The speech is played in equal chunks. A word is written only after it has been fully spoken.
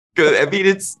I mean,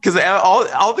 it's because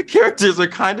all the characters are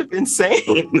kind of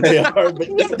insane. They are,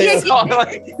 but they're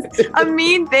like, a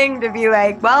mean thing to be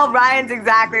like, well, Ryan's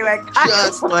exactly like Kyle.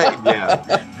 just like,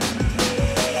 yeah.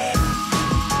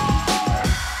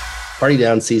 Party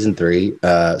Down season 3.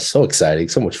 So exciting,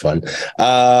 so much fun.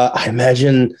 I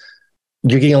imagine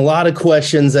you're getting a lot of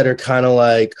questions that are kind of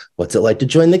like, what's it like to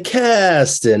join the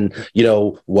cast? And, you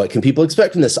know, what can people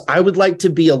expect from this? I would like to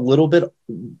be a little bit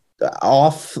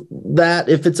off that,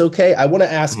 if it's okay. I want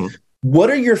to ask, what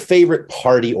are your favorite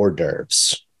party hors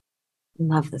d'oeuvres?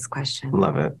 Love this question.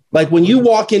 Love it. Like when you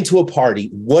walk into a party,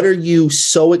 what are you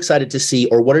so excited to see,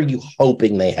 or what are you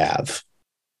hoping they have?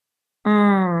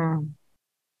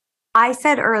 I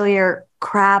said earlier,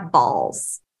 crab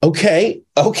balls. Okay.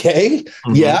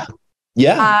 Yeah.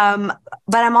 But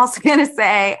I'm also going to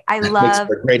say I love... Makes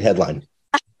for a great headline.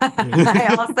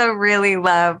 I also really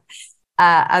love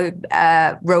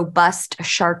a robust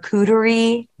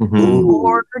charcuterie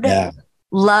board. Yeah.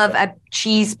 Love a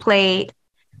cheese plate.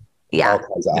 Yeah. All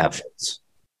kinds of options.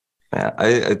 Yeah,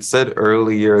 I said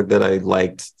earlier that I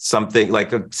liked something,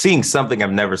 like seeing something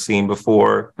I've never seen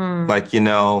before. Like, you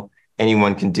know,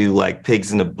 anyone can do like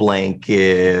pigs in a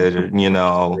blanket, or, you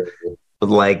know,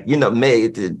 like, you know,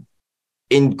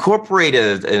 incorporate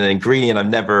an ingredient I've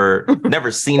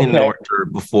never seen in an hors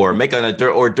d'oeuvre before. Make an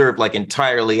hors d'oeuvre like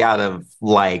entirely out of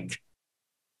like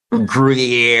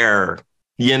Gruyere,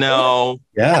 you know?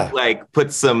 Yeah. Like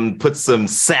put some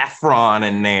saffron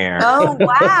in there. Oh,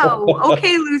 wow.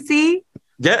 Okay, Lucy.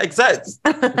 Yeah, exactly.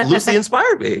 Lucy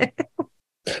inspired me.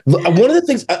 One of the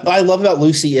things I love about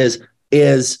Lucy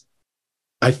is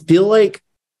I feel like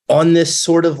on this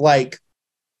sort of like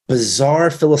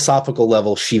bizarre philosophical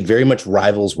level, she very much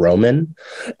rivals Roman.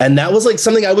 And that was like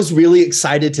something I was really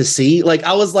excited to see. Like,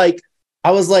 I was like,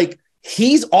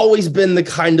 he's always been the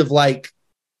kind of like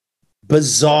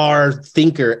bizarre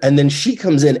thinker. And then she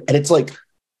comes in and it's like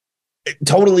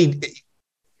totally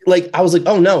like, I was like,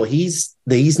 oh no, he's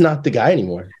not the guy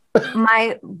anymore.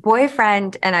 My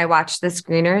boyfriend and I watched the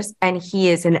screeners, and he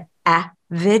is an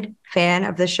avid fan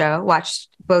of the show, watched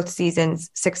both seasons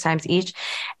 6 times each.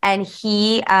 And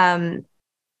he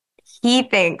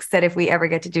thinks that if we ever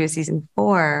get to do a season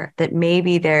 4, that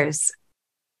maybe there's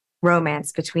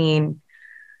romance between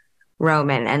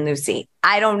Roman and Lucy.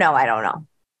 I don't know.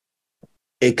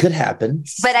 It could happen.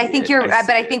 But I think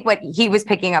I think what he was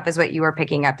picking up is what you were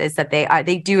picking up, is that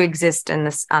they do exist in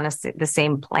this on the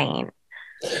same plane.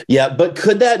 Yeah, but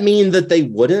could that mean that they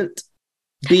wouldn't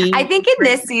be? I think in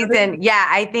this season, yeah,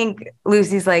 I think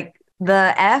Lucy's like,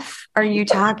 the F are you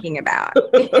talking about?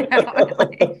 You know,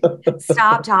 like,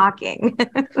 stop talking.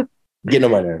 Getting on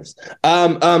my nerves.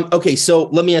 Okay, so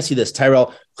let me ask you this,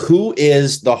 Tyrel. Who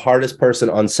is the hardest person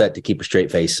on set to keep a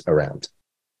straight face around?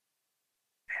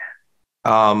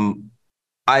 I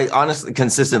honestly,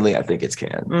 consistently, I think it's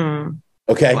Can.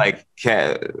 Okay. Like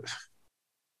Can.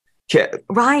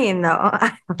 Ryan, though.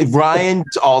 Ryan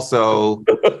also.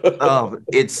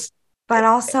 But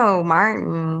also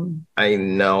Martin. I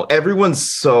know.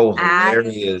 Everyone's so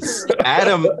hilarious.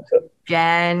 Adam.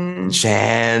 Jen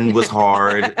was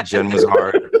hard. Jen was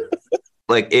hard.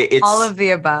 Like it's all of the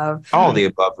above. All of the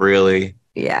above, really.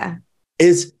 Yeah.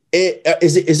 Is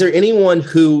there anyone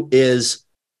who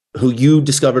you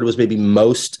discovered was maybe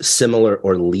most similar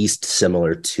or least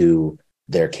similar to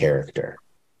their character?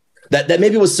 That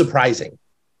maybe was surprising.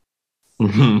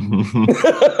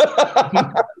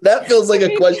 That feels like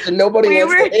a question nobody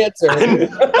wants to answer.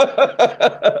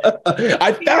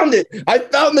 I found it. I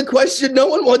found the question no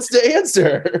one wants to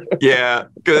answer. Yeah,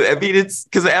 I mean, it's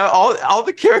because all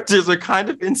the characters are kind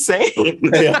of insane.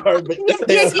 They are, but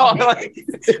like,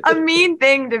 a mean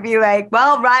thing to be like,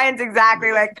 well, Ryan's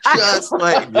exactly like Kyle. Just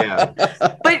like, yeah.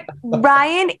 But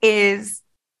Ryan is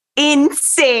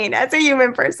insane as a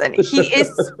human person. He is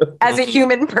as a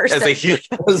human person.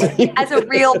 As a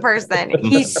real person.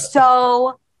 He's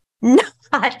so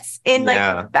nuts in like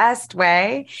the best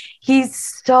way. He's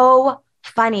so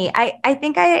funny.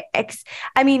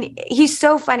 I mean, he's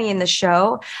so funny in the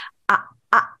show.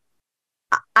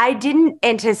 I didn't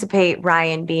anticipate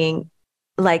Ryan being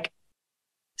like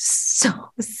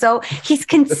so he's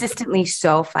consistently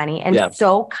so funny and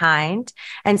so kind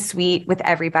and sweet with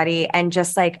everybody, and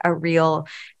just like a real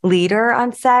leader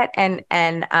on set. And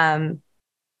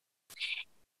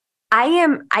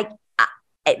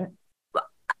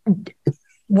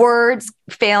words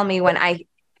fail me when I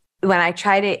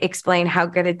try to explain how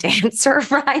good a dancer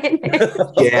Ryan is.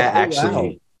 Yeah, actually.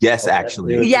 Wow. Yes,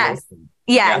 actually. Yes.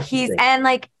 Yeah, he's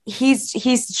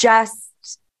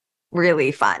just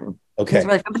really fun. Okay. It's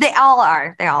really fun. But they all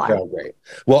are. They all are. Oh, great.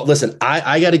 Well, listen,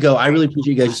 I got to go. I really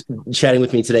appreciate you guys chatting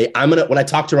with me today. When I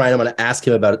talk to Ryan, I'm going to ask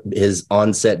him about his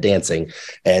on-set dancing.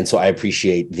 And so I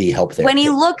appreciate the help there. When he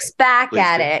looks back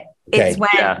at it, it's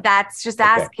when that's just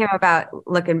ask him about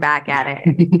looking back at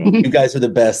it. You guys are the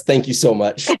best. Thank you so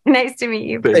much. Nice to meet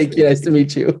you. Thank you. Nice to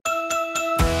meet you.